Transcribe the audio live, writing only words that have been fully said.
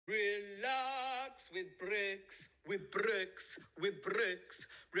bricks, with bricks, with bricks.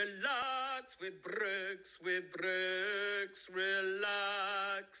 Relax with bricks,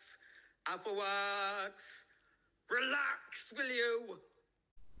 relax. Alpha Wax, relax, will you?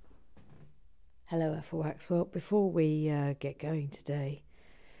 Hello, Alpha. Well, before we get going today,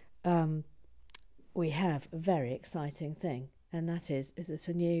 we have a very exciting thing, and that is that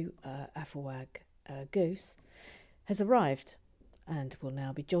a new Alpha Goose has arrived and will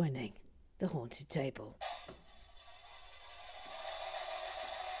now be joining the haunted table.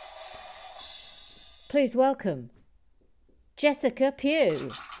 Please welcome Jessica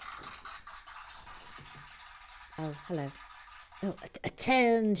Pugh. Oh, hello. Oh,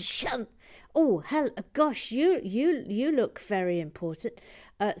 attention! Oh, hell, gosh, you look very important.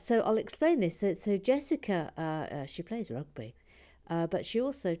 So I'll explain this. So Jessica, she plays rugby, but she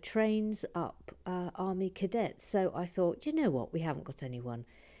also trains up army cadets. So I thought, you know what, we haven't got anyone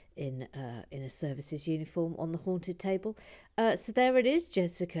in a services uniform on the haunted table. So there it is,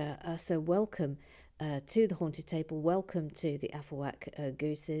 Jessica. So welcome to the haunted table. Welcome to the Alpha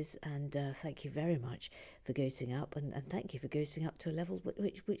Gooses, and thank you very much for goosing up, and thank you for goosing up to a level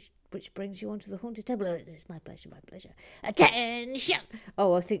which brings you onto the haunted table. It's my pleasure, my pleasure. Attention!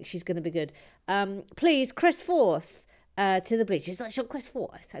 Oh, I think she's going to be good. Please crest forth to the bleachers. Let's crest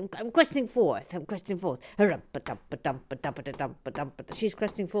forth. I'm questing forth. She's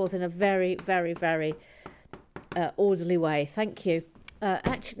cresting forth in a very, very, very orderly way. Thank you.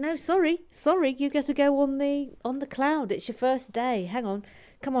 Actually, no, sorry. You get to go on the cloud. It's your first day. Hang on.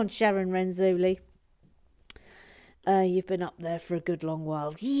 Come on, Sharon Renzulli. You've been up there for a good long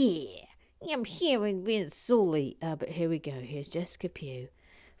while. Yeah, I'm here in Renzulli. But here we go. Here's Jessica Pugh.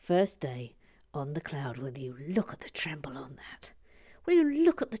 First day on the cloud. Will you look at the tremble on that? Will you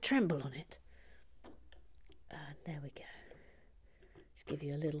look at the tremble on it? There we go. Just give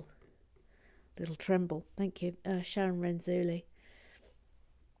you a little tremble. Thank you, Sharon Renzulli.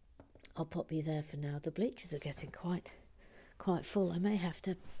 I'll pop you there for now. The bleachers are getting quite full. I may have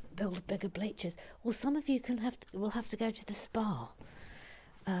to build bigger bleachers, or some of you will have to go to the spa.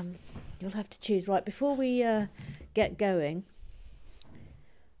 You'll have to choose. Right, before we get going,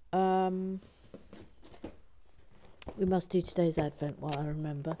 we must do today's Advent while I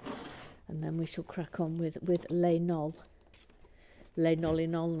remember, and then we shall crack on with Les Nol. Les Nolly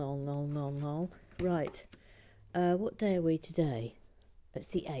Nol. Right, what day are we today? It's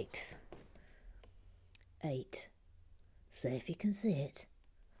the 8th. 8. See if you can see it.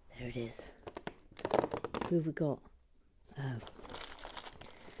 There it is. Who have we got? Oh.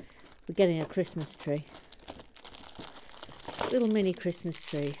 We're getting a Christmas tree. Little mini Christmas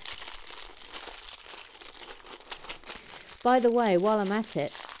tree. By the way, while I'm at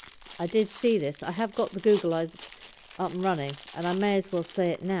it, I did see this. I have got the Google Eyes up and running, and I may as well say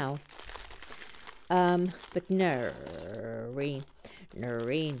it now. But Noreen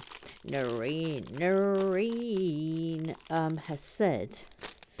has said,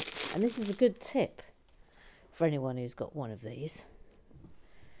 and this is a good tip for anyone who's got one of these.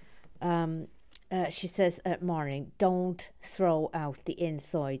 She says at morning, don't throw out the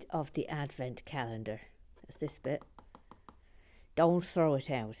inside of the Advent calendar. That's this bit. Don't throw it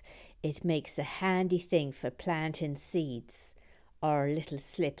out. It makes a handy thing for planting seeds or little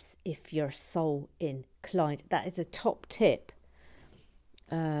slips if you're so inclined. That is a top tip,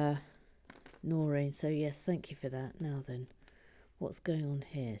 Noreen. So yes, thank you for that. Now then, what's going on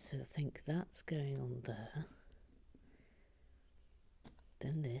here? So I think that's going on there.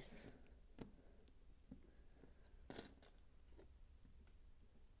 Then this.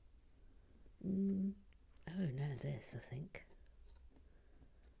 Oh no, this, I think.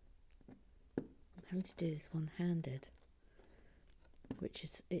 I'm having to do this one-handed, which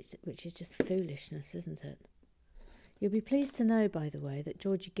is just foolishness, isn't it? You'll be pleased to know, by the way, that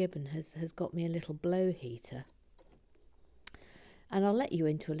Georgie Gibbon has got me a little blow heater. And I'll let you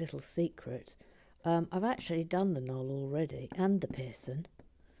into a little secret. I've actually done the Knoll already, and the Pearson.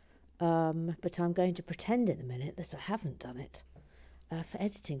 But I'm going to pretend in a minute that I haven't done it, for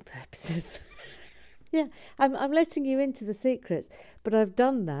editing purposes. Yeah, I'm letting you into the secret. But I've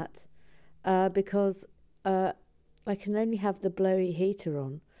done that because I can only have the blowy heater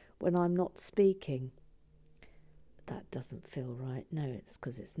on when I'm not speaking. That doesn't feel right. No, it's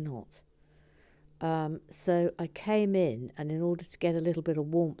because it's not. So I came in, and in order to get a little bit of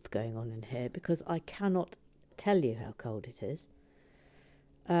warmth going on in here, because I cannot tell you how cold it is,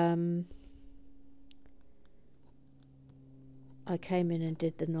 I came in and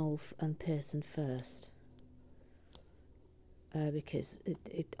did the Knoll and Pearson first. Because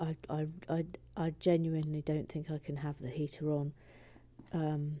I genuinely don't think I can have the heater on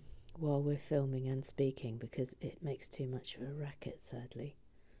while we're filming and speaking because it makes too much of a racket, sadly.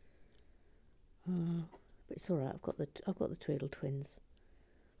 But it's all right. I've got the Tweedle Twins.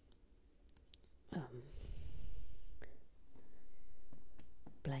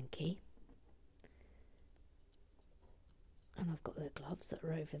 Blanky, and I've got the gloves that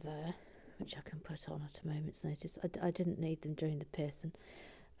are over there, which I can put on at a moment's notice. I didn't need them during the piercing,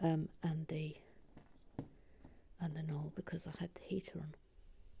 and the knoll because I had the heater on.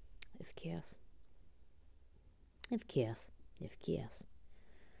 If chaos.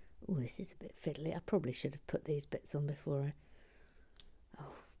 Oh, this is a bit fiddly. I probably should have put these bits on before I...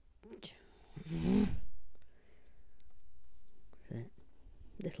 Oh. So,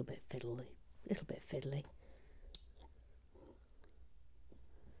 little bit fiddly.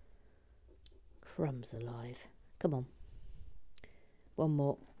 Crumbs alive. Come on. One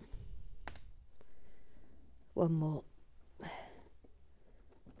more.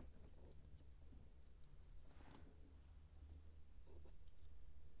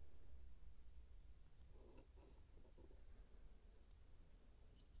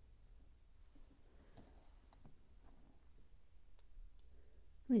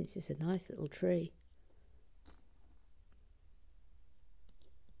 I mean, this is a nice little tree.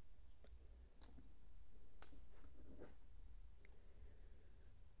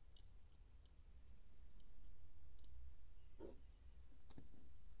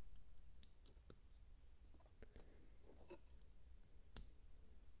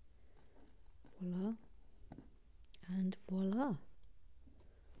 Voila. And voila.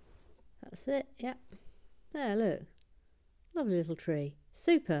 That's it, yep. There, look. Lovely little tree.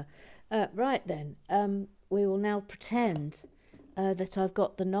 Super. Right then, we will now pretend that I've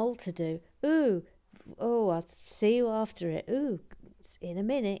got the knoll to do. Ooh. Oh, I'll see you after it. Ooh. In a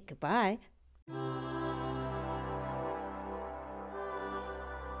minute. Goodbye.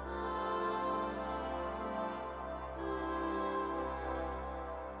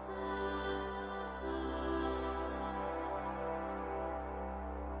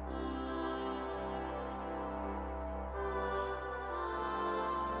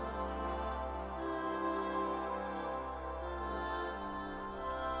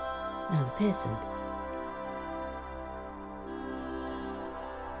 Now the piercing.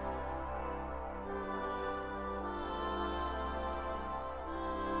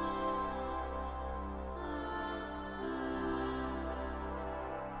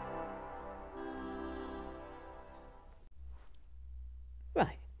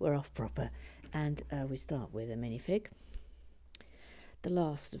 Right, we're off proper, and we start with a minifig. The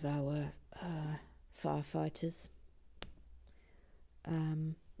last of our firefighters.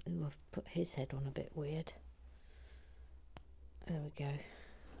 Ooh, I've put his head on a bit weird. There we go.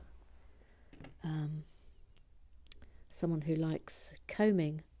 Someone who likes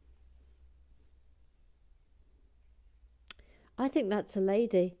combing. I think that's a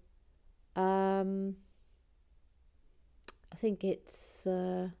lady. I think it's,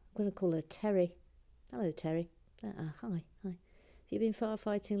 I'm going to call her Terry. Hello, Terry. Hi. Have you been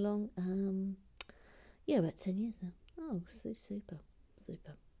firefighting long? Yeah, about 10 years now. Oh, so super.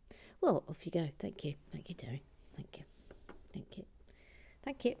 Well, off you go. Thank you, Terry. Thank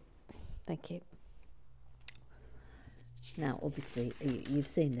you. Now, obviously, you've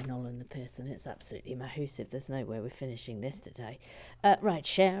seen the knoll and the piercing. It's absolutely mahoosive. There's no way we're finishing this today. Right,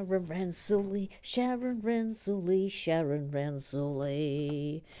 Sharon Renzulli.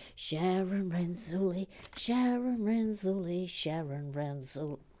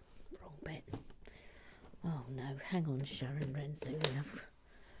 Wrong bit. Oh no, hang on, Sharon Renzulli.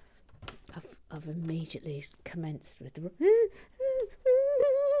 I've immediately commenced with the...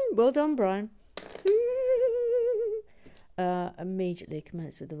 Well done, Brian. Immediately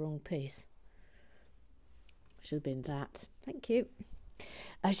commenced with the wrong piece. Should have been that. Thank you.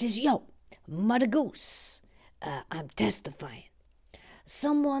 I says, yo, Mother Goose, I'm testifying.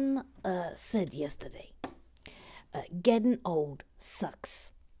 Someone said yesterday, getting old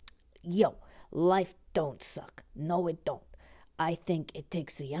sucks. Yo, life don't suck. No, it don't. I think it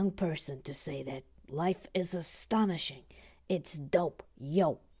takes a young person to say that life is astonishing. It's dope.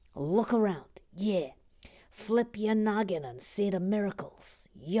 Yo, look around. Yeah. Flip your noggin and see the miracles.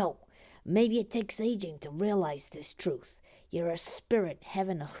 Yo, maybe it takes aging to realize this truth. You're a spirit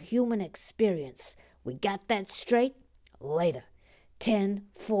having a human experience. We got that straight? Later.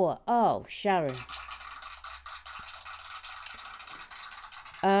 10-4. Oh, Sharon.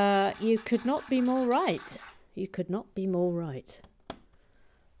 You could not be more right.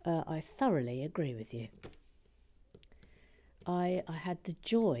 I thoroughly agree with you. I had the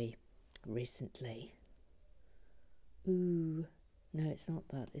joy recently No, it's not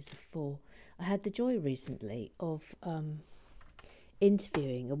that. It's a 4. I had the joy recently of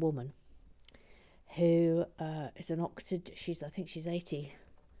interviewing a woman who is an octad. I think she's 80,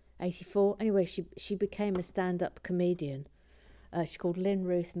 84. Anyway, she became a stand-up comedian. She's called Lynn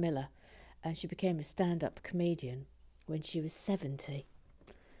Ruth Miller, and she became a stand-up comedian when she was 70.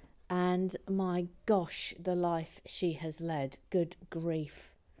 And my gosh, the life she has led. Good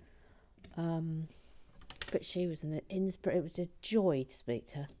grief. But she was an inspiration. It was a joy to speak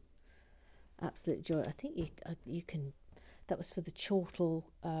to her. Absolute joy. I think you can. That was for the Chortle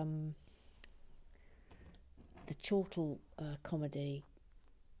Comedy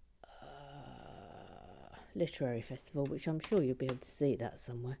Literary Festival, which I'm sure you'll be able to see that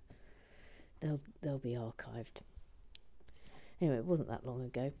somewhere. They'll be archived. Anyway, it wasn't that long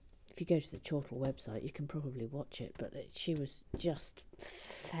ago. If you go to the Chortle website, you can probably watch it. But she was just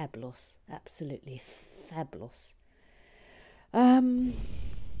fabulous, absolutely fabulous.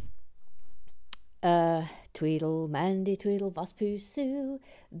 Tweedle, Mandy, Tweedle, Vospoo, Sue.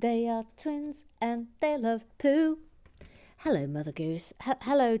 They are twins and they love poo. Hello, Mother Goose.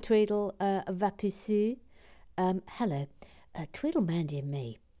 Hello, Tweedle, Vapu, Sue. Hello. Tweedle, Mandy and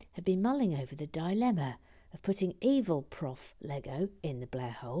me have been mulling over the dilemma of putting evil Prof Lego in the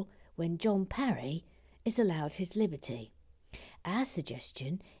Blair hole when John Parry is allowed his liberty. Our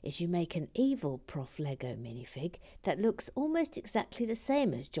suggestion is you make an evil Prof Lego minifig that looks almost exactly the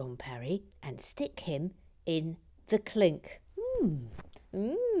same as John Parry and stick him in the clink.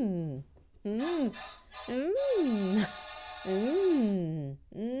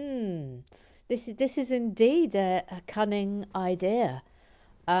 This is indeed a cunning idea.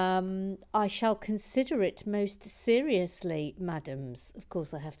 I shall consider it most seriously, madams. Of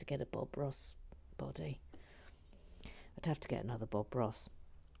course, I have to get a Bob Ross body. I'd have to get another Bob Ross.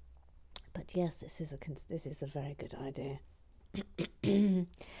 But yes, this is a very good idea.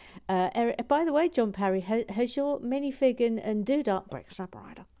 Eric, by the way, John Parry, has your minifig and Doodah Bricksnap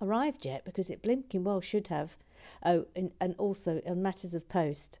Rider arrived yet? Because it blinking well should have. Oh, and also on matters of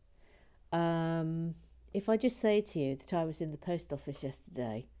post. If I just say to you that I was in the post office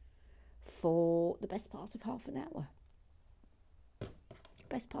yesterday for the best part of half an hour.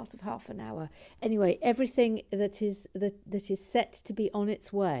 Anyway, everything that is set to be on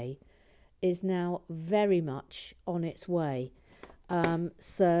its way is now very much on its way.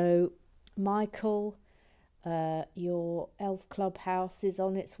 So, Michael, your Elf Clubhouse is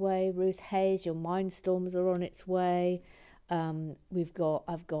on its way. Ruth Hayes, your Mindstorms are on its way. I've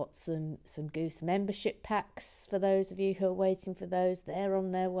got some Goose membership packs for those of you who are waiting for those. They're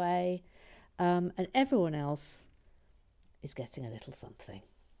on their way. And everyone else is getting a little something.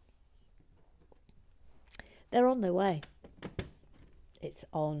 They're on their way. It's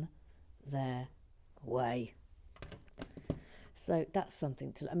on their way. So that's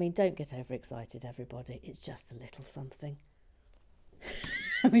something to... I mean, don't get overexcited, everybody. It's just a little something.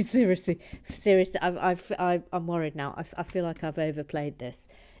 I mean, seriously, I'm worried now. I feel like I've overplayed this.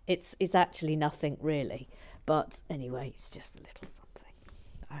 It's actually nothing really, but anyway, it's just a little something.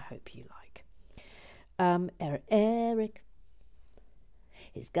 I hope you like. Eric,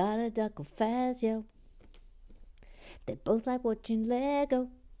 he's got a duck of Fazio. They both like watching Lego,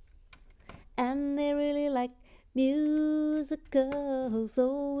 and they really like musicals.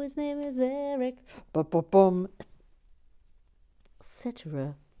 So his name is Eric.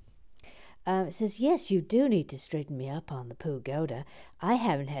 Etc. It says, yes, you do need to straighten me up on the pagoda. I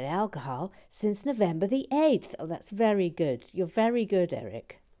haven't had alcohol since November the 8th. Oh, that's very good. You're very good,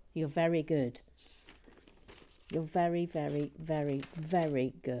 Eric. You're very good. You're very, very, very,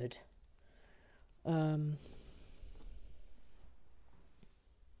 very good.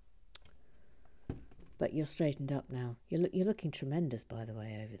 But you're straightened up now. You're looking tremendous, by the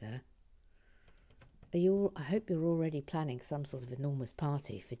way, over there. I hope you're already planning some sort of enormous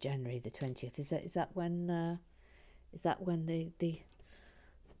party for January the 20th. Is that when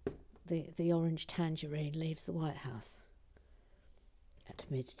the orange tangerine leaves the White House at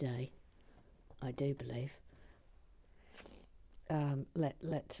midday? I do believe. Let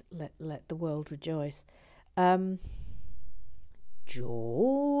the world rejoice.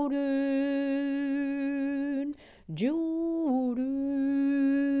 Jordan. Jordan.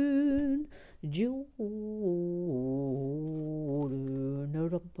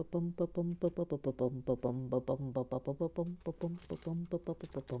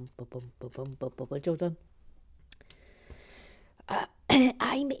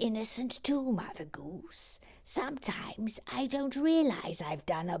 I'm innocent too, Mother Goose. Sometimes I don't realise I've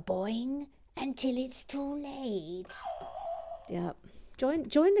done a boing until it's too late. Yeah. Join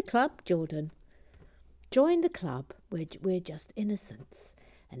the club, Jordan. Join the club. We're just innocents,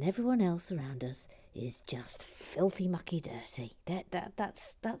 and everyone else around us is just filthy, mucky, dirty.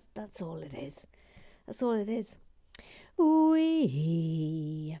 That's all it is. That's all it is.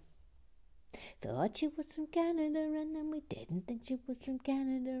 We thought she was from Canada, and then we didn't think she was from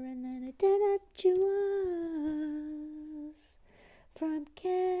Canada, and then it turned out she was from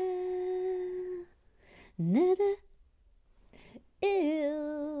Canada.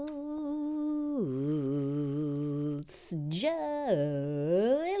 It's Jillian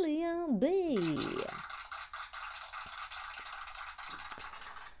B.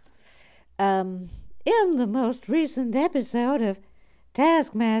 In the most recent episode of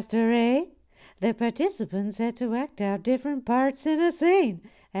Taskmaster, the participants had to act out different parts in a scene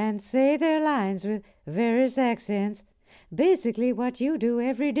and say their lines with various accents. Basically what you do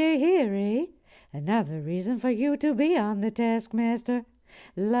every day here, Another reason for you to be on the Taskmaster.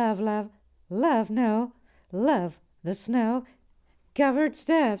 Love, love, love, no, love the snow-covered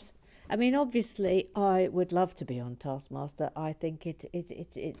steps. I mean, obviously, I would love to be on Taskmaster. I think it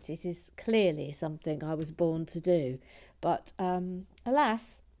is clearly something I was born to do. But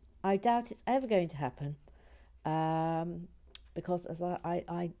alas, I doubt it's ever going to happen. Because as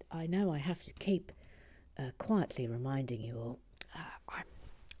I know I have to keep quietly reminding you all,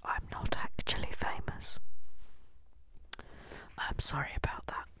 I'm not actually famous. I'm sorry about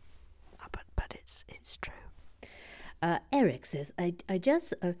that, but it's true. Eric says, I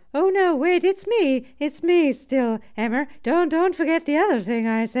just... oh no, wait, it's me still, Emmer. Don't forget the other thing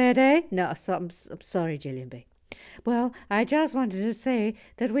I said, No, I'm sorry, Gillian B. Well, I just wanted to say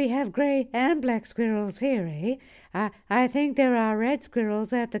that we have grey and black squirrels here, I think there are red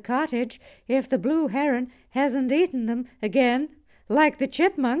squirrels at the cottage if the blue heron hasn't eaten them again, like the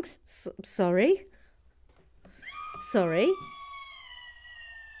chipmunks. Sorry.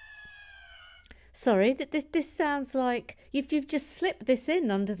 Sorry, this sounds like you've just slipped this in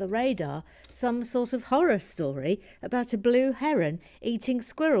under the radar, some sort of horror story about a blue heron eating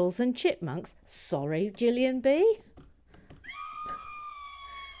squirrels and chipmunks. Sorry, Gillian B.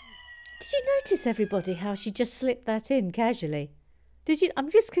 Did you notice, everybody, how she just slipped that in casually? Did you?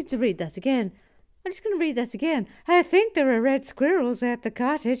 I'm just going to read that again. I think there are red squirrels at the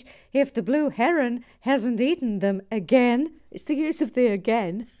cottage if the blue heron hasn't eaten them again. It's the use of the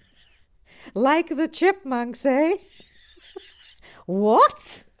again. Like the chipmunks,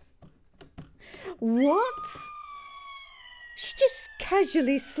 What? She just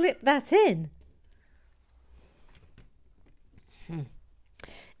casually slipped that in.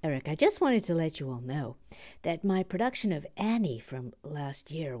 Eric, I just wanted to let you all know that my production of Annie from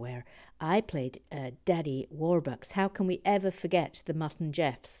last year, where I played Daddy Warbucks, how can we ever forget the mutton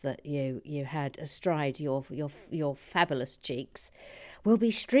jeffs that you had astride your fabulous cheeks, will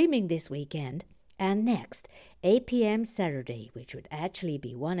be streaming this weekend and next, 8 p.m. Saturday, which would actually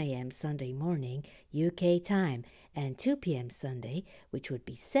be 1 a.m. Sunday morning UK time, and 2 p.m. Sunday, which would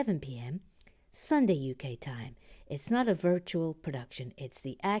be 7 p.m. Sunday UK time. It's not a virtual production, it's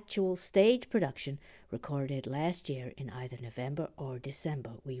the actual stage production recorded last year in either November or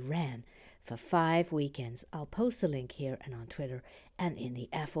December. We ran for 5 weekends. I'll post the link here and on Twitter and in the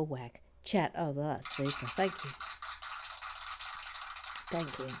Afflewack chat. Oh, that's super. Thank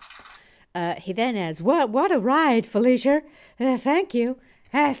you. He then adds, what a ride, Felicia. Thank you.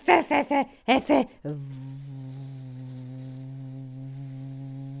 I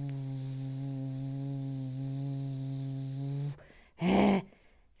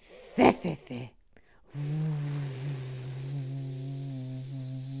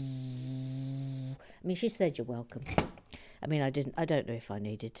mean, she said you're welcome. I mean, I don't know if I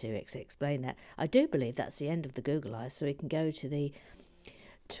needed to explain that. I do believe that's the end of the Google Eyes, so we can go to the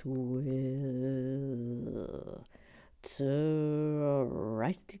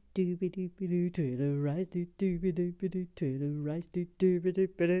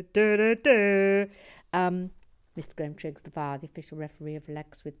Mr. Graham Triggs, the VAR, the official referee of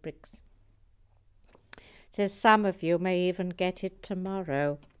Lex with Bricks, says some of you may even get it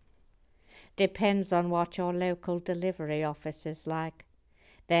tomorrow. Depends on what your local delivery office is like.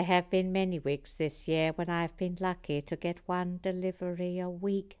 There have been many weeks this year when I've been lucky to get 1 delivery a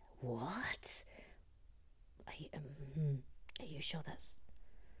week. What? Are you sure that's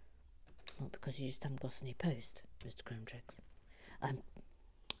not because you just haven't got any post, Mr. Graham Triggs? I'm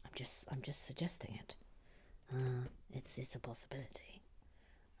just suggesting it. It's a possibility.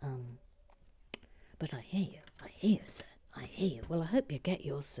 But I hear you, sir. I hear you. Well, I hope you get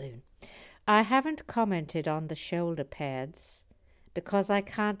yours soon. I haven't commented on the shoulder pads because I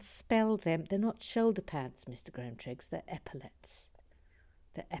can't spell them. They're not shoulder pads, Mr. Graham Triggs. They're epaulets.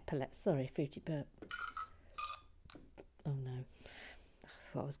 Sorry, Fruity Burp. Oh no. I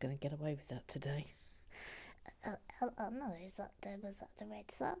thought I was going to get away with that today. No, was that the red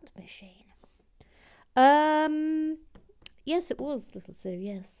sand machine? Yes, it was, little Sue,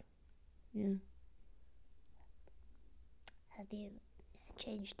 yes. Yeah. Have you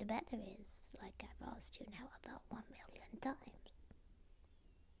changed the batteries like I've asked you now about 1,000,000 times?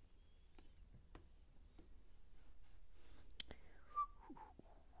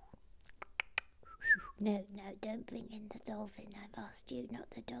 No, don't bring in the dolphin. I've asked you, not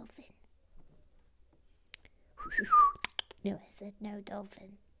the dolphin. No, I said no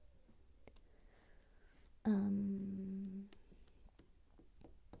dolphin.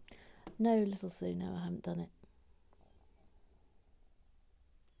 No, little Sue, no, I haven't done it.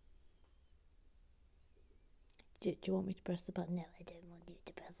 Do you want me to press the button? No, I don't want you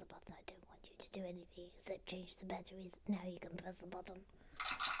to press the button. I don't want you to do anything except change the batteries. Now you can press the button.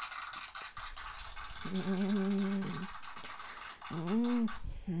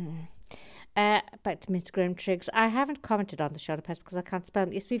 Back to Mr. Graham Triggs. I haven't commented on the shoulder pads because I can't spell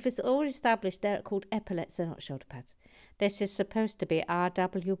them. Yes, we've already established they're called epaulets, they're not shoulder pads. This is supposed to be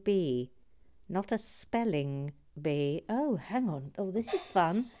RWB, not a spelling bee. Oh, hang on. Oh, this is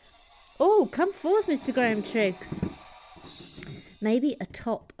fun. Oh, come forth, Mr. Graham Triggs. Maybe a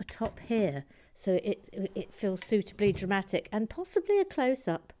top here, so it feels suitably dramatic, and possibly a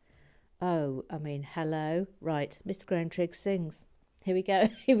close-up. Oh, I mean, hello. Right, Mr. Graham Triggs sings. Here we go,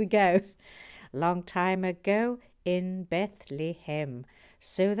 here we go. Long time ago in Bethlehem,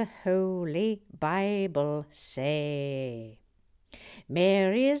 so the Holy Bible say,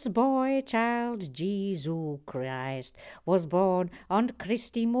 Mary's boy child, Jesus Christ, was born on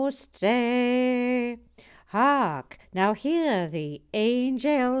Christmas Day. Hark, now hear the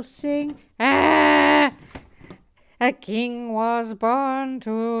angels sing, ah! A king was born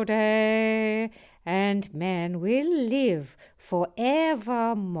today, and man will live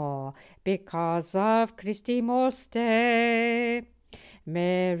forevermore because of Christmas Day.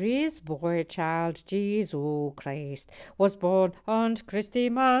 Mary's boy child, Jesus Christ, was born on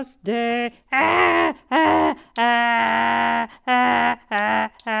Christmas Day. Ah, ah, ah, ah,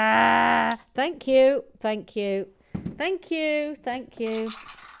 ah, ah. Thank you, thank you, thank you, thank you.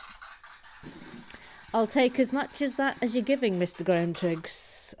 I'll take as much as that as you're giving, Mr. Graham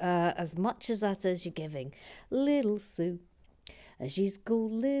Triggs. As much as that as you're giving. Little Sue. She's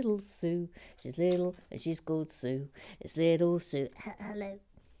called Little Sue. She's little and she's called Sue. It's Little Sue. Hello.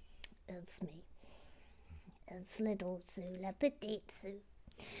 It's me. It's Little Sue, la petite Sue.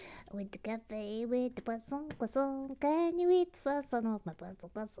 With the cafe, with the poisson, can you eat some of my poisson?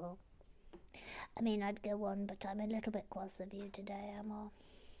 I mean, I'd go on, but I'm a little bit cross with you today, Emma.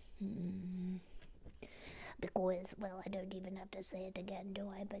 Because, well, I don't even have to say it again, do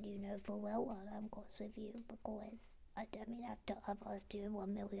I? But you know full well I'm cross with you, because I mean, I've asked you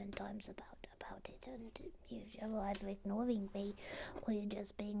 1,000,000 times about it, and you're either ignoring me or you're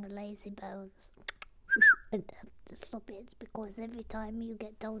just being a lazy bones. And stop it, because every time you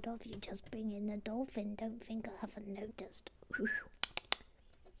get told off, you just bring in a dolphin. Don't think I haven't noticed.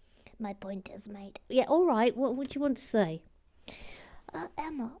 My point is made. Yeah, all right. What would you want to say?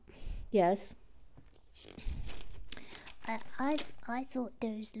 Emma. Yes. I thought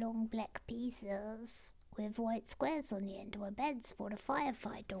those long black pieces with white squares on the end were beds for the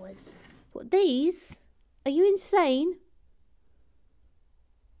firefighters. What, these? Are you insane?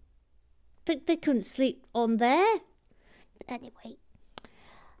 They couldn't sleep on there. Anyway,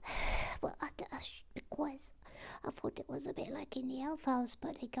 well, because I thought it was a bit like in the Elf House,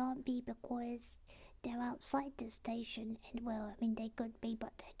 but it can't be because they're outside the station, and well, I mean they could be,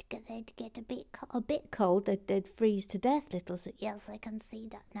 but they'd get a bit cold. They'd freeze to death, little Sue. Yes, I can see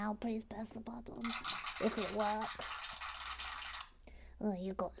that now. Please press the button if it works. Oh,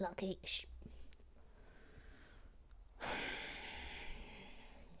 you got lucky. Shh.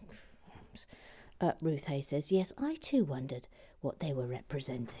 Ruth Hay says, yes, I too wondered what they were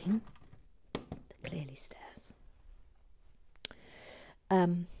representing. Clearly stares.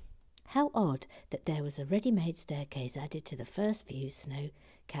 How odd that there was a ready-made staircase added to the first few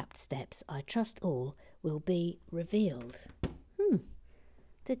snow-capped steps. I trust all will be revealed.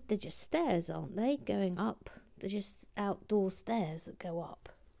 They're just stairs, aren't they, going up? They're just outdoor stairs that go up.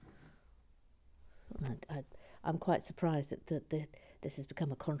 I'm quite surprised that this has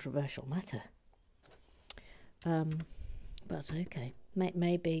become a controversial matter. But okay,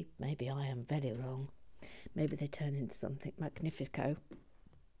 maybe I am very wrong. Maybe they turn into something magnifico.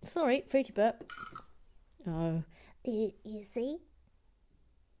 Sorry, free to burp. Oh. You see?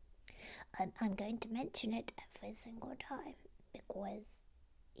 I'm going to mention it every single time because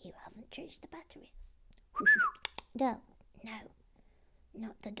you haven't changed the batteries. No, No,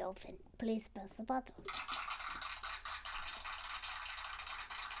 not the dolphin. Please press the button.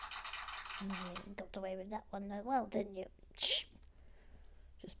 You got away with that one well, didn't you? Shh.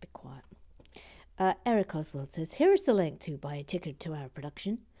 Just be quiet. Eric Oswald says, here is the link to buy a ticket to our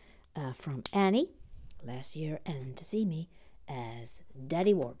production from Annie last year and to see me as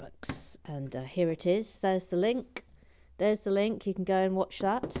Daddy Warbucks. And here it is. There's the link. There's the link. You can go and watch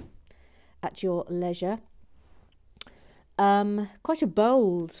that at your leisure. Quite a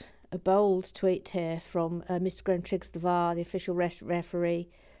bold tweet here from Mr. Graham Triggs the VAR, the official referee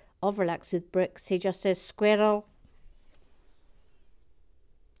of Relax with Bricks. He just says squirrel.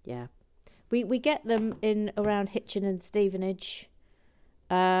 Yeah. We get them in around Hitchin and Stevenage.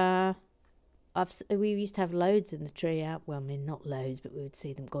 We used to have loads in the tree out. Well, I mean, not loads, but we would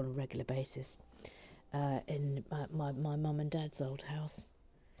see them go on a regular basis in my mum and dad's old house.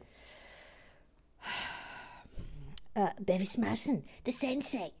 Bevis Mason, the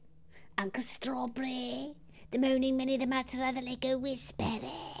sensei, Uncle Strawberry, the moaning Minnie, the Matera, the Lego Whisperer.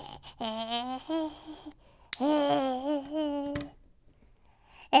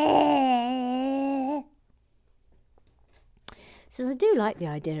 Says, I do like the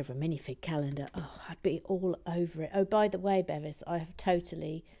idea of a minifig calendar. Oh, I'd be all over it. Oh, by the way, Bevis, I have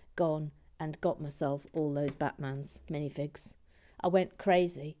totally gone and got myself all those Batmans minifigs. I went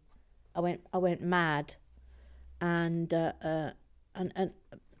crazy. I went mad. And I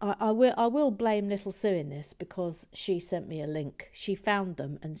will blame little Sue in this because she sent me a link. She found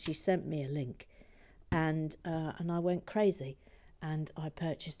them and she sent me a link, and I went crazy, and I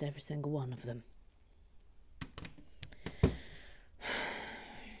purchased every single one of them.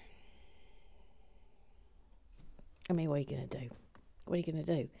 I mean, what are you going to do? What are you going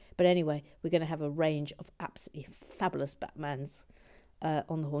to do? But anyway, we're going to have a range of absolutely fabulous Batmans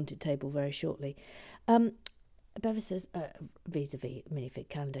on the haunted table very shortly. Bevis says, vis-a-vis minifig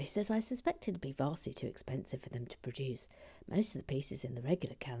calendar, he says, I suspect it'd be vastly too expensive for them to produce. Most of the pieces in the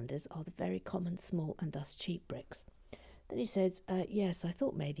regular calendars are the very common, small and thus cheap bricks. Then he says, yes, I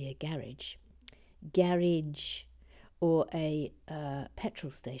thought maybe a garage, or a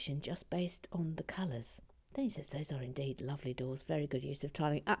petrol station just based on the colours. Then he says, those are indeed lovely doors, very good use of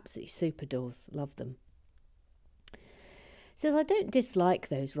tiling, absolutely super doors, love them. Says, I don't dislike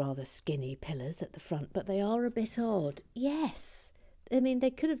those rather skinny pillars at the front, but they are a bit odd. Yes. I mean, they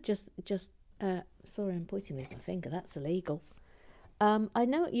could have just sorry, I'm pointing with my finger. That's illegal. I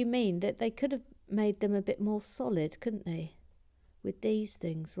know what you mean, that they could have made them a bit more solid, couldn't they? With these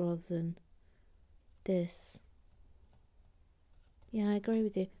things rather than this. Yeah, I agree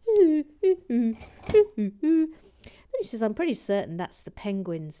with you. Then he says, I'm pretty certain that's the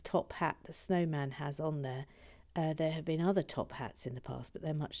penguin's top hat the snowman has on there. There have been other top hats in the past, but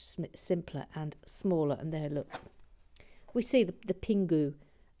they're much simpler and smaller. And there, look, we see the Pingu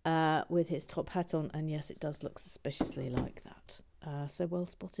with his top hat on, and yes, it does look suspiciously like that. So well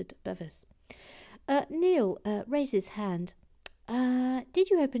spotted, Bevis. Neil raises his hand. Did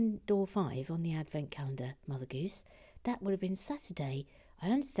you open door 5 on the advent calendar, Mother Goose? That would have been Saturday.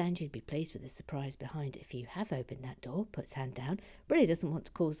 I understand you'd be pleased with the surprise behind it if you have opened that door. Puts hand down. Really doesn't want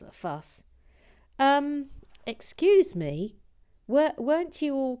to cause a fuss. Excuse me, were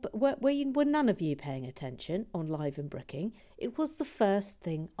none of you paying attention on Live and Bricking? It was the first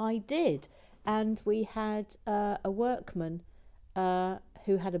thing I did, and we had a workman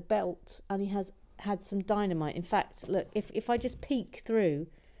who had a belt, and he had some dynamite. In fact, look, if I just peek through,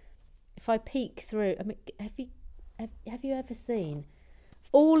 I mean, have you ever seen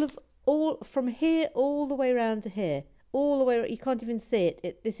all from here all the way around to here? All the way, you can't even see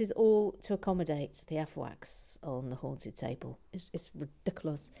it. This is all to accommodate the Afwax on the haunted table. It's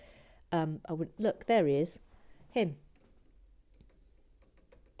ridiculous. Look, there he is. Him.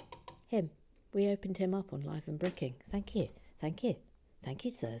 We opened him up on Live and Bricking. Thank you,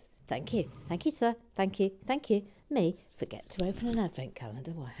 sirs. Thank you, sir. Thank you. Me, forget to open an advent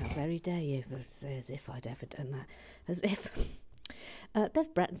calendar. Why, how very dare you? As if I'd ever done that. As if.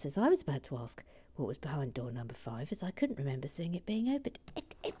 Bev Bratton says, I was about to ask what was behind door number 5, as I couldn't remember seeing it being opened.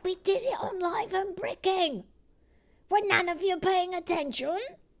 We did it on Live and Bricking. Were none of you paying attention?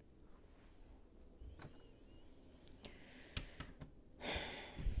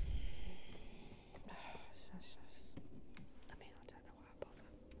 I mean,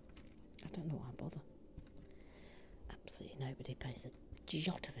 I don't know why I bother. Absolutely nobody pays a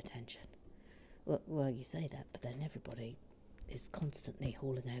jot of attention. Well, you say that, but then everybody is constantly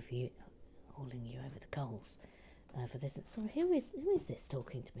hauling you over the coals for this. Sorry, who is this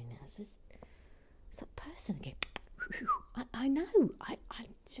talking to me now? It's that person again. I know. I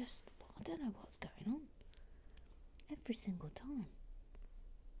don't know what's going on. Every single time.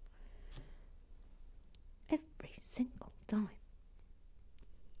 Every single time.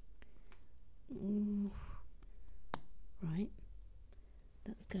 Right.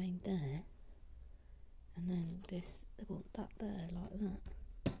 That's going there. And then this, I want that there, like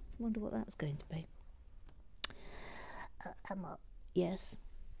that. Wonder what that's going to be. Emma, Yes.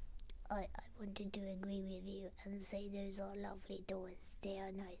 I wanted to agree with you and say those are lovely doors. They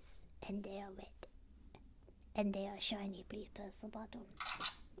are nice. And they are red. And they are shiny. Please press the button.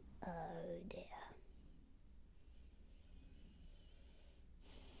 Oh dear.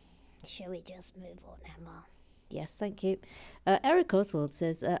 Shall we just move on, Emma? Yes, thank you. Eric Oswald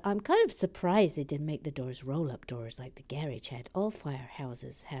says, I'm kind of surprised they didn't make the doors roll-up doors like the garage had. All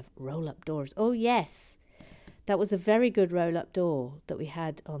firehouses have roll-up doors. Oh, yes. That was a very good roll-up door that we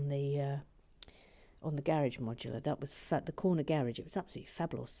had on the garage modular. That was the corner garage. It was absolutely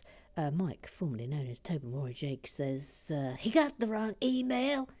fabulous. Mike, formerly known as Tobermory Jake, says, he got the wrong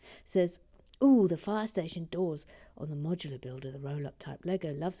email. Says, ooh, the fire station doors on the modular builder, the roll-up type.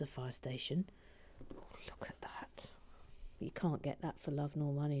 Lego loves a fire station. Oh, look at that. You can't get that for love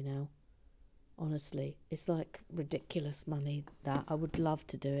nor money now. Honestly, it's like ridiculous money. That I would love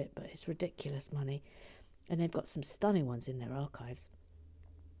to do it, but it's ridiculous money. And they've got some stunning ones in their archives.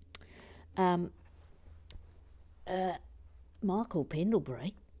 Michael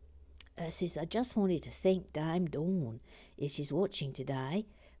Pendlebury says, I just wanted to thank Dame Dawn if she's watching today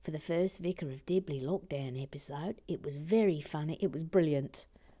for the first Vicar of Dibley lockdown episode. It was very funny. It was brilliant.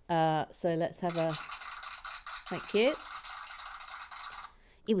 So let's have a... Thank you.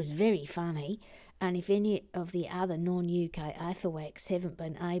 It was very funny. And if any of the other non-UK AFOACs haven't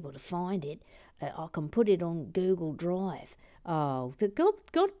been able to find it, I can put it on Google Drive. Oh,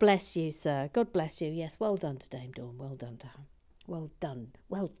 God bless you, sir. God bless you. Yes, well done to Dame Dawn. Well done to her. Well done.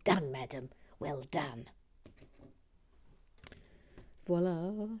 Well done, madam. Well done.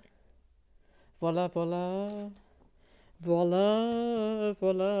 Voila. Voila, voila. Voila,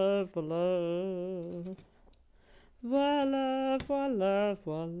 voila, voila. Voila, voila,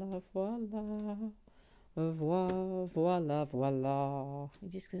 voila, voila. Voila, voila.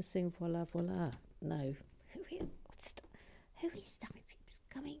 You're just going to sing voila, voila? No. Who is that? It's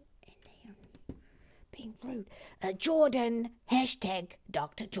coming in here being rude. Jordan, hashtag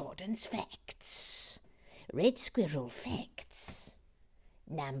Dr. Jordan's Facts. Red Squirrel Facts.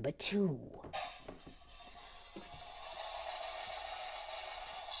 Number 2.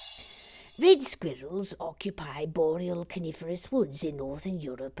 Red squirrels occupy boreal coniferous woods in northern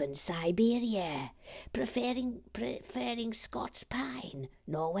Europe and Siberia, preferring Scots pine,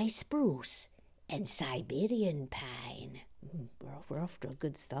 Norway spruce, and Siberian pine. We're off to a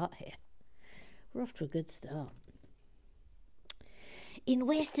good start here. We're off to a good start. In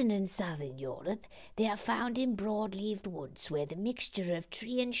western and southern Europe, they are found in broad-leaved woods where the mixture of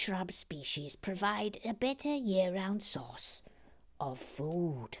tree and shrub species provide a better year-round source of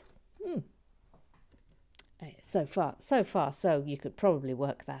food. So far, so you could probably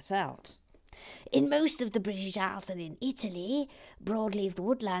work that out. In most of the British Isles and in Italy, broad-leaved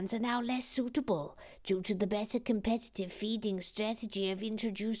woodlands are now less suitable due to the better competitive feeding strategy of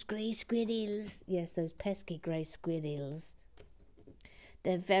introduced grey squirrels. Yes, those pesky grey squirrels.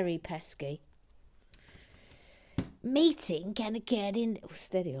 They're very pesky. Mating can occur in... Oh,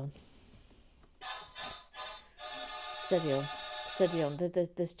 steady on. Steady on. Steady on.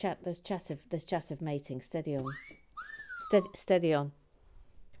 There's chat of mating. Steady on. Steady on.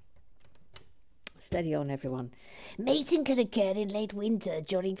 Steady on, everyone. Mating can occur in late winter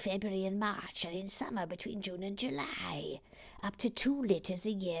during February and March, and in summer between June and July. Up to 2 litters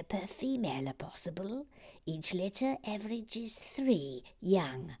a year per female are possible. Each litter averages 3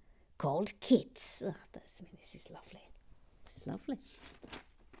 young, called kits. Oh, this is lovely. This is lovely.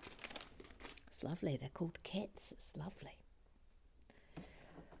 It's lovely. They're called kits. It's lovely.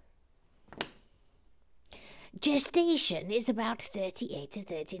 Gestation is about 38 to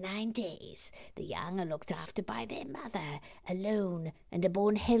 39 days. The young are looked after by their mother, alone, and are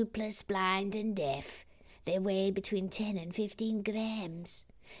born helpless, blind and deaf. They weigh between 10 and 15 grams.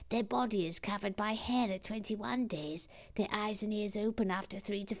 Their body is covered by hair at 21 days. Their eyes and ears open after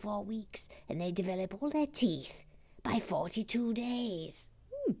 3 to 4 weeks, and they develop all their teeth by 42 days.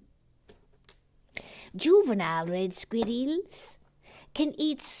 Juvenile red squirrels can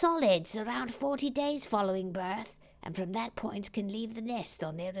eat solids around 40 days following birth, and from that point can leave the nest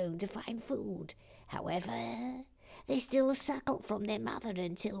on their own to find food. However, they still suckle from their mother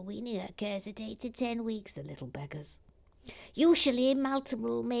until weaning occurs at 8 to 10 weeks, the little beggars. Usually,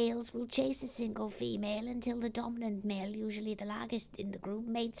 multiple males will chase a single female until the dominant male, usually the largest in the group,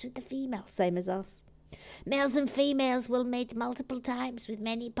 mates with the female. Same as us. Males and females will mate multiple times with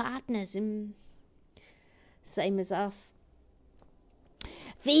many partners. Same as us.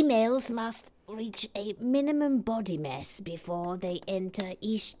 Females must reach a minimum body mass before they enter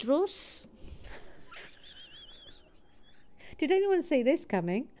estrus. Did anyone see this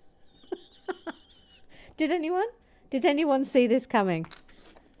coming? Did anyone see this coming?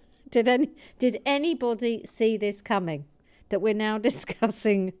 Did anybody see this coming? That we're now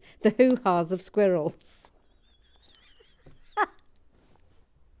discussing the hoo-has of squirrels.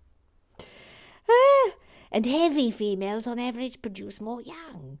 And heavy females on average produce more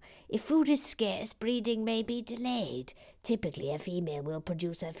young. If food is scarce, breeding may be delayed. Typically, a female will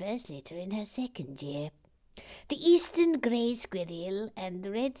produce her first litter in her second year. The eastern grey squirrel and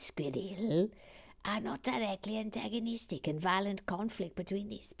the red squirrel are not directly antagonistic, and violent conflict between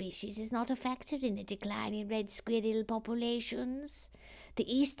these species is not a factor in the decline in red squirrel populations. The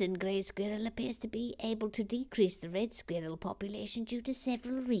eastern grey squirrel appears to be able to decrease the red squirrel population due to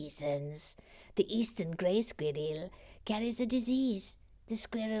several reasons. The eastern grey squirrel carries a disease, the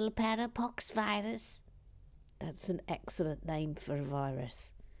squirrel parapox virus. That's an excellent name for a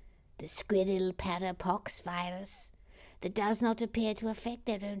virus. The squirrel parapox virus that does not appear to affect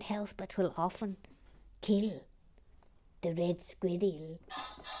their own health but will often kill the red squirrel.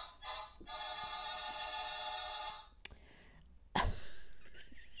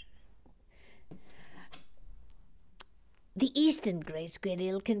 The eastern grey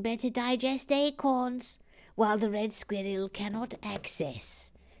squirrel can better digest acorns, while the red squirrel cannot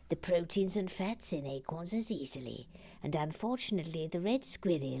access the proteins and fats in acorns as easily, and unfortunately the red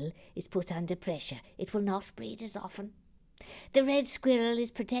squirrel is put under pressure. It will not breed as often. The red squirrel is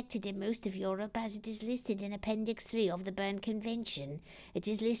protected in most of Europe as it is listed in Appendix 3 of the Berne Convention. It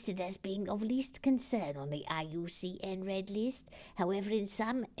is listed as being of least concern on the IUCN Red List. However, in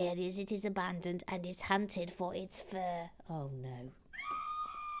some areas it is abundant and is hunted for its fur. Oh no.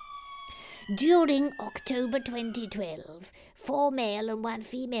 During October 2012, 4 male and 1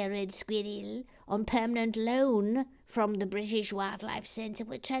 female red squirrel on permanent loan from the British Wildlife Centre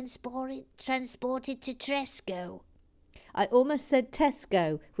were transported to Tresco. I almost said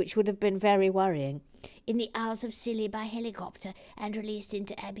Tesco, which would have been very worrying. In the Isles of Scilly by helicopter and released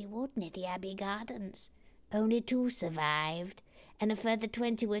into Abbey Wood near the Abbey Gardens. Only 2 survived, and a further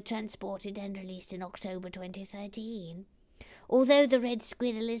 20 were transported and released in October 2013. Although the red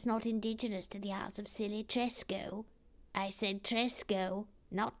squirrel is not indigenous to the Isles of Scilly, Tresco, I said Tresco,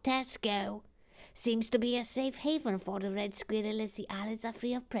 not Tesco, seems to be a safe haven for the red squirrel as the islands are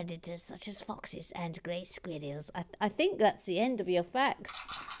free of predators such as foxes and grey squirrels. I think that's the end of your facts.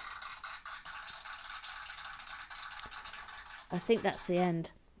 I think that's the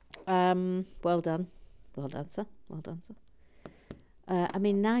end. Well done. Well done, sir. Well done, sir. I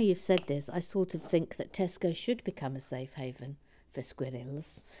mean, now you've said this, I sort of think that Tesco should become a safe haven for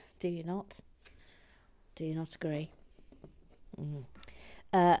squirrels. Do you not? Do you not agree?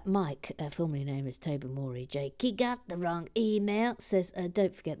 Mike, formerly known as Tober Morey, Jake, he got the wrong email, says,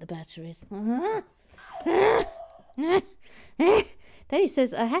 don't forget the batteries. Then he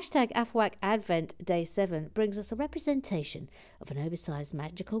says, hashtag AFWAC Advent Day 7 brings us a representation of an oversized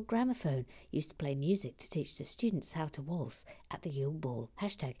magical gramophone used to play music to teach the students how to waltz at the Yule Ball.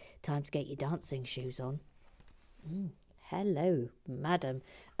 Hashtag time to get your dancing shoes on. Hello, madam.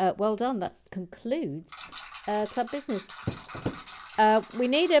 Well done. That concludes Club Business. We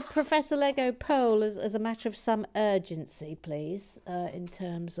need a Professor Lego poll as a matter of some urgency, please, in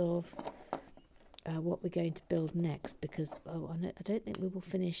terms of what we're going to build next, because I don't think we will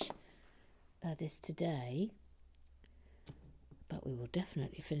finish this today, but we will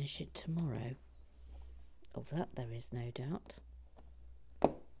definitely finish it tomorrow. Of that there is no doubt.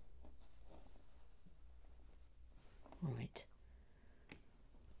 Right.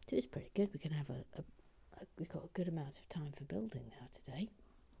 So it's pretty good. We can have we've got a good amount of time for building now today.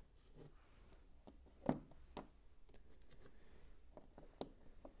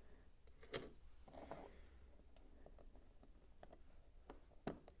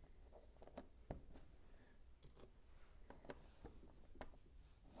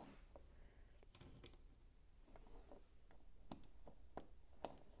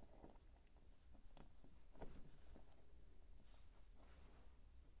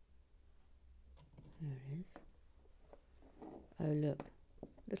 There it is. Oh look,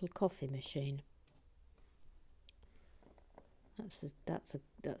 little coffee machine.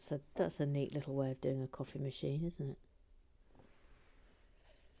 That's a neat little way of doing a coffee machine, isn't it?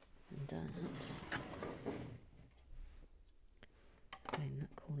 And that. So in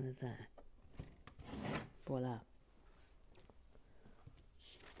that corner there. Voila.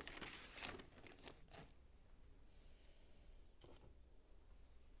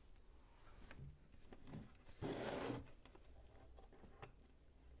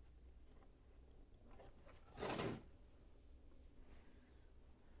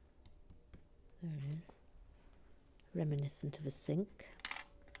 it is. Reminiscent of a sink.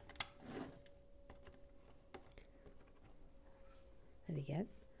 There we go.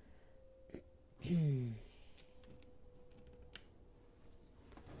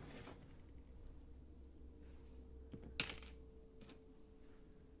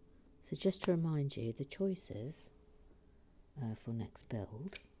 So just to remind you, the choices for next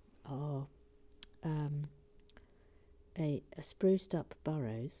build are a spruced up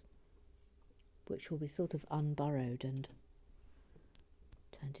burrows, which will be sort of unburrowed and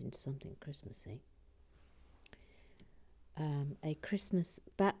turned into something Christmassy. A Christmas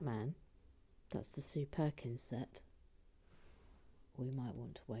Batman, that's the Sue Perkins set. We might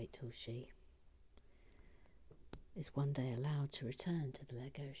want to wait till she is one day allowed to return to the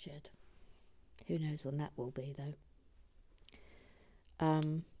Lego shed. Who knows when that will be, though.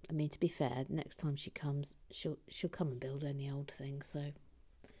 I mean, to be fair, next time she comes, she'll come and build any old thing, so it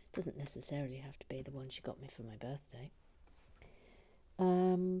doesn't necessarily have to be the one she got me for my birthday.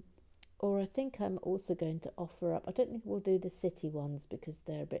 Or I think I'm also going to offer up. I don't think we'll do the city ones because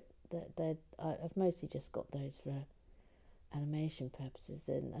they're a bit. I've mostly just got those for animation purposes,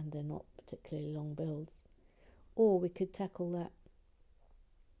 and they're not particularly long builds. Or we could tackle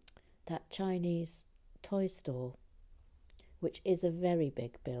that Chinese toy store, which is a very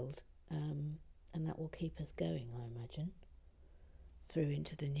big build, and that will keep us going, I imagine, through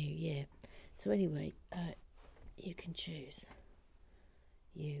into the new year. So anyway, you can choose.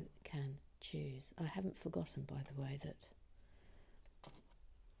 You can choose. I haven't forgotten, by the way, that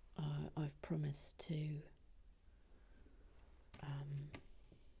I've promised to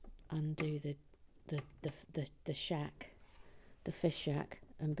undo the shack, the fish shack,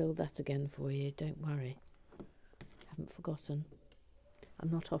 and build that again for you. Don't worry. Haven't forgotten. I'm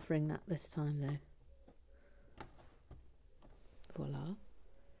not offering that this time, though. Voila.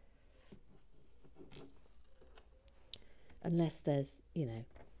 Unless there's, you know,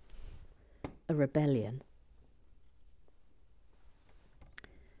 a rebellion,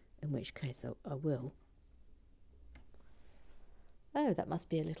 in which case I will. Oh, that must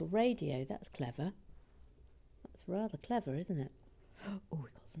be a little radio. That's clever. That's rather clever, isn't it? Oh,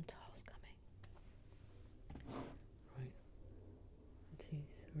 we've got some tiles coming. Right. 1, 2,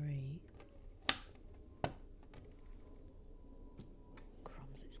 3.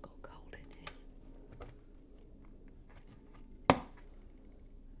 Crumbs, it's got cold in here.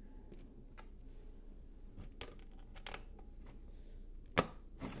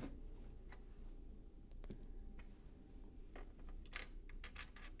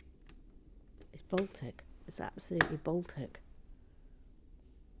 It's Baltic. It's absolutely Baltic.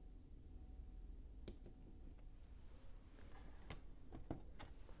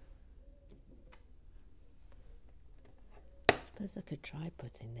 I suppose I could try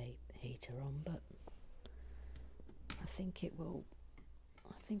putting the heater on, but I think it will.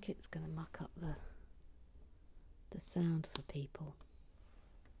 I think it's going to muck up the sound for people.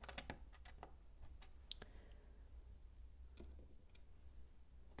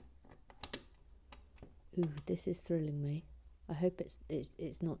 Ooh, this is thrilling me. I hope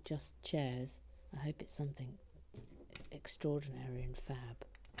it's not just chairs. I hope it's something extraordinary and fab.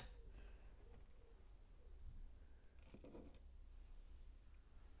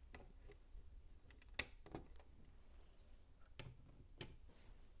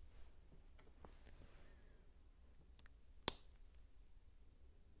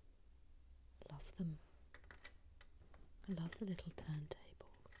 Love them. I love the little turntables.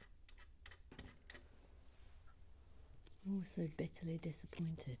 I'm always so bitterly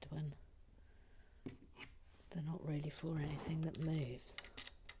disappointed when they're not really for anything that moves.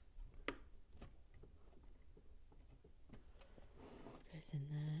 Goes in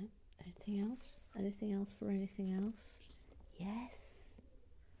there. Anything else? Anything else for anything else? Yes.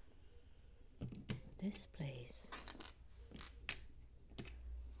 This, please.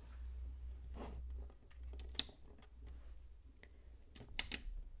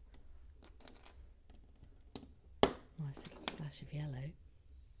 Nice little splash of yellow.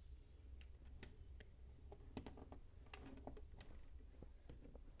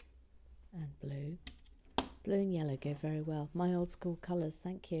 And blue. Blue and yellow go very well. My old school colours,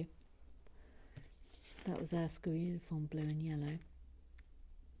 thank you. That was our school uniform, blue and yellow.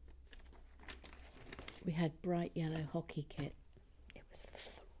 We had bright yellow hockey kit. It was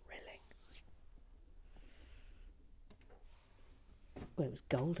thrilling. Well, it was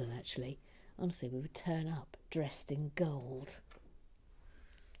golden, actually. Honestly, we would turn up dressed in gold.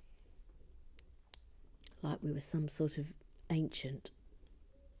 Like we were some sort of ancient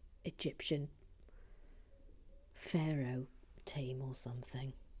Egyptian pharaoh team or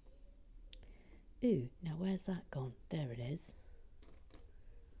something. Ooh, now where's that gone? There it is.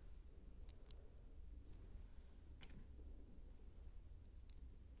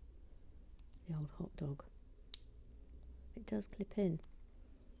 The old hot dog. It does clip in.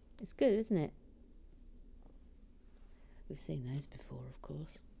 It's good, isn't it? We've seen those before, of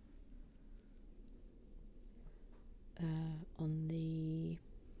course. On the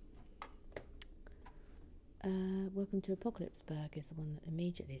Welcome to Apocalypseburg is the one that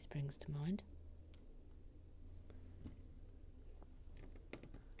immediately springs to mind.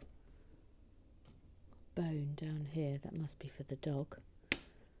 Bone down here, that must be for the dog.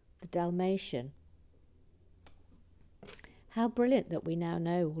 The Dalmatian. How brilliant that we now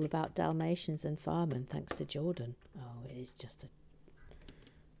know all about Dalmatians and firemen, thanks to Jordan. Oh, it is just a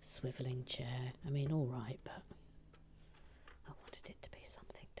swivelling chair. I mean, all right, but I wanted it to be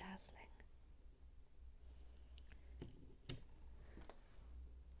something dazzling.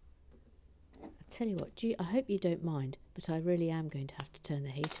 I tell you what, I hope you don't mind, but I really am going to have to turn the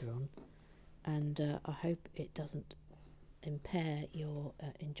heater on, and I hope it doesn't impair your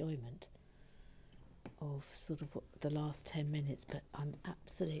enjoyment of sort of the last 10 minutes, but I'm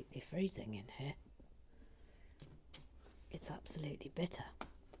absolutely freezing in here. It's absolutely bitter.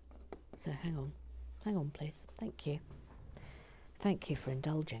 So hang on please. Thank you for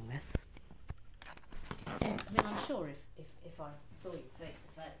indulging this. I mean, I'm sure if I saw you face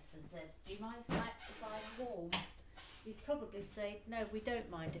to face and said, do you mind if I'm warm, you'd probably say, no, we don't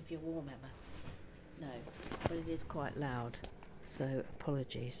mind if you're warm, Emma. No, but it is quite loud, so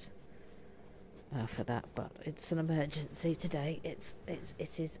apologies for that, but it's an emergency today. It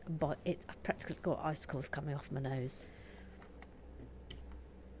is, but I've practically got icicles coming off my nose.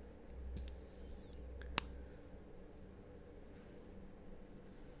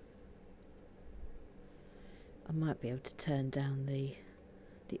 I might be able to turn down the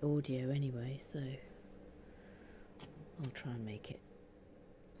audio anyway, so I'll try and make it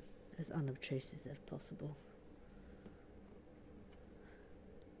as unobtrusive as possible.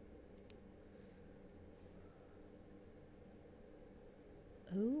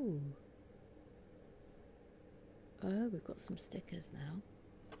 Oh, we've got some stickers now.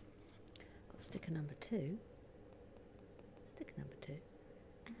 Got sticker number 2, and sticker number 3,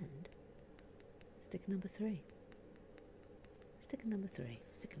 sticker number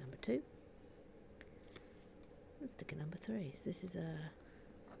 2, and sticker number 3. So this is a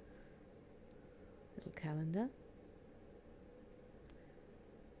little calendar,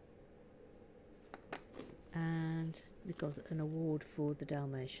 and we got an award for the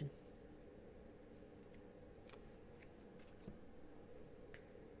Dalmatian.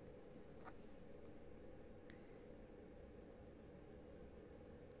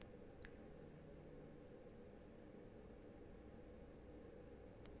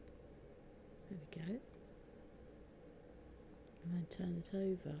 There we go. And then turn it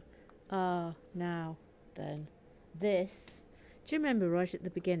over. Ah, now then, this. Do you remember right at the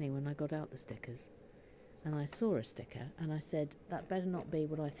beginning when I got out the stickers and I saw a sticker and I said, that better not be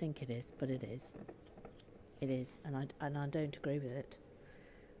what I think it is, but it is. It is, and I don't agree with it.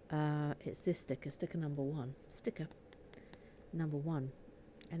 It's this sticker, sticker number 1. Sticker number 1.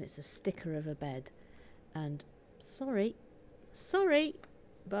 And it's a sticker of a bed. And sorry,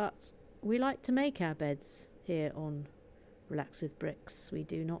 but we like to make our beds here on Relax with Bricks. We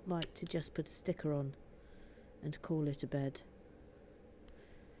do not like to just put a sticker on and call it a bed.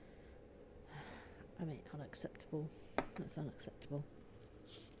 I mean, unacceptable. That's unacceptable.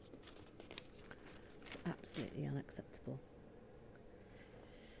 It's absolutely unacceptable.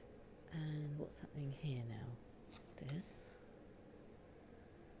 And what's happening here now? This.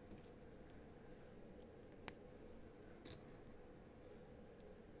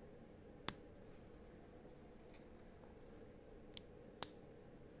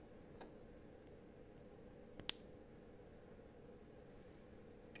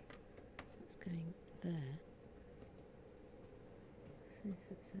 What's going there?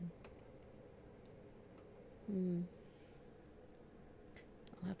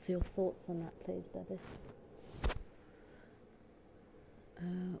 I'll have your thoughts on that, please, Bevis.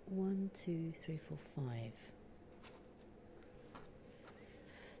 1, 2, 3, 4, 5.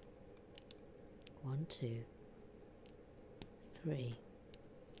 1, 2, 3,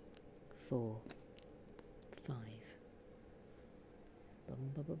 4, 5. Bum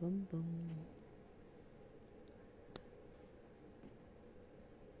bum bum bum bum.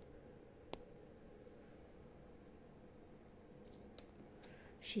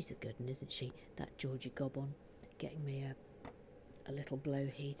 She's a good one, isn't she? That Georgie Gobbon, getting me a little blow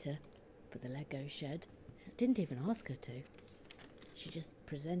heater for the Lego shed. I didn't even ask her to. She just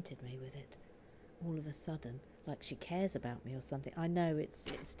presented me with it. all of a sudden, like she cares about me or something. I know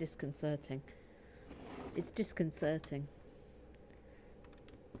it's disconcerting. It's disconcerting.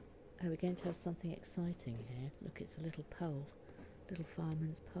 Oh, we're going to have something exciting here. Look, it's a little pole, little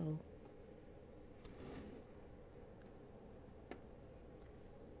fireman's pole.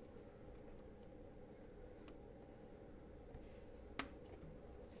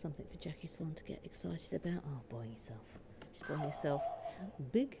 Something for Jackie Swan to get excited about. Oh, boy yourself. She's boying herself.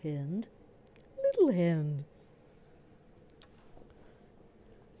 Big hand, little hand.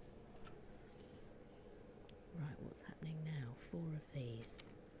 Right, what's happening now? 4 of these.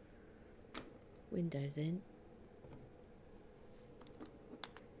 Windows in.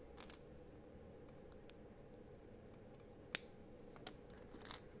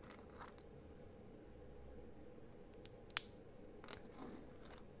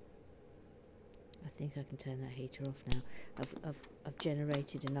 I think I can turn that heater off now. I've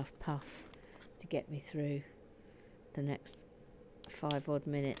generated enough puff to get me through the next 5 odd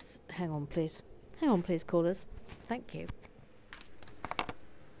minutes. Hang on, please. Hang on, please, callers. Thank you.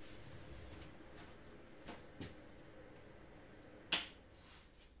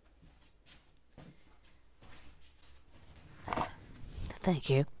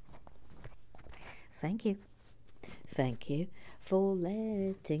 Thank you. Thank you. Thank you for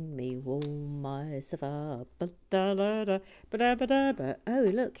letting me warm myself up. Oh,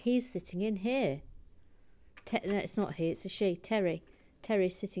 look, he's sitting in here. No, it's not he, it's a she. Terry.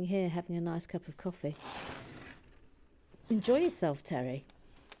 Terry's sitting here having a nice cup of coffee. Enjoy yourself, Terry.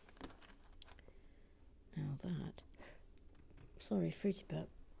 Now that. Sorry, Fruity Pup.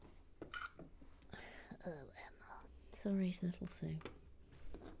 Oh, Emma. Sorry, little Sue.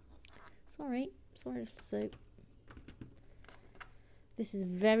 Sorry, little Sue. This is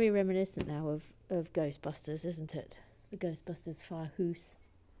very reminiscent now of Ghostbusters, isn't it? The Ghostbusters fire hoose.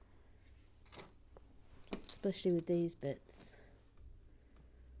 Especially with these bits.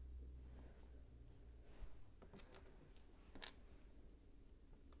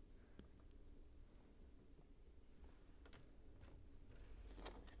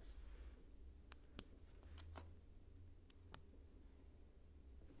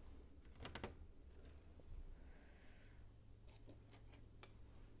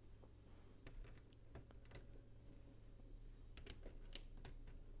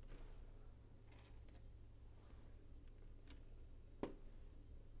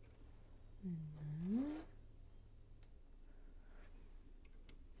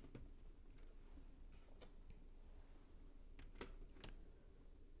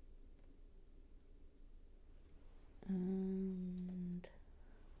 And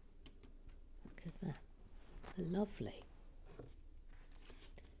what goes there? Lovely.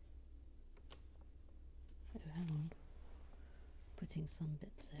 Oh, hang on. Putting some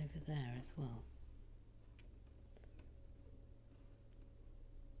bits over there as well.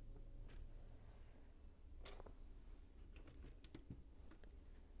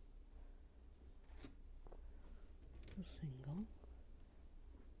 A single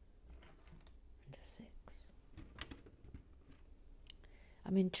and a 6.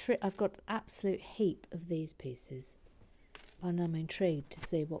 I've got an absolute heap of these pieces, and I'm intrigued to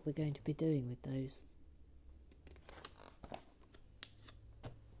see what we're going to be doing with those.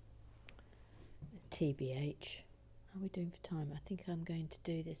 TBH. How are we doing for time? I think I'm going to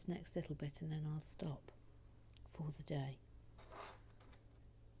do this next little bit and then I'll stop for the day.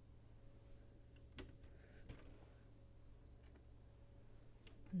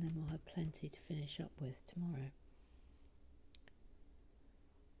 And then we'll have plenty to finish up with tomorrow.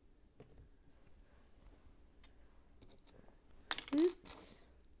 Oops.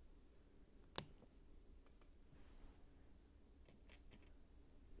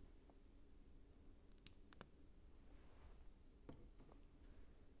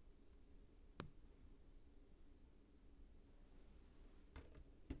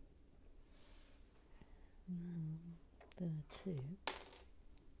 There are 2.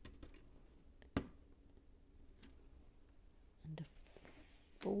 And a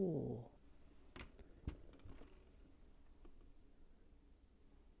 4.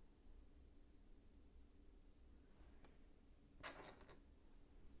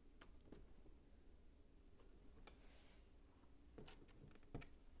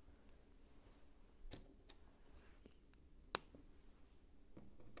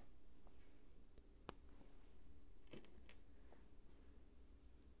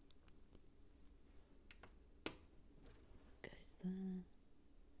 There.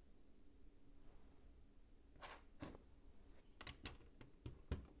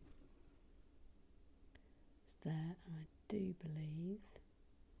 It's there, and I do believe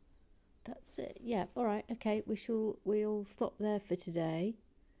that's it. Yeah, all right, okay. We'll stop there for today.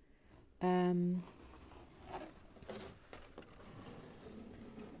 Some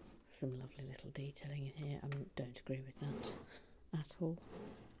lovely little detailing in here. I don't agree with that at all.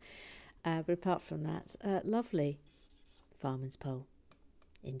 But apart from that, lovely Fireman's Pole.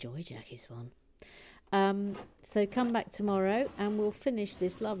 Enjoy, Jackie Swan. So come back tomorrow and we'll finish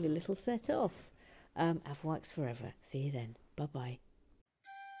this lovely little set off. Have wax forever. See you then. Bye-bye.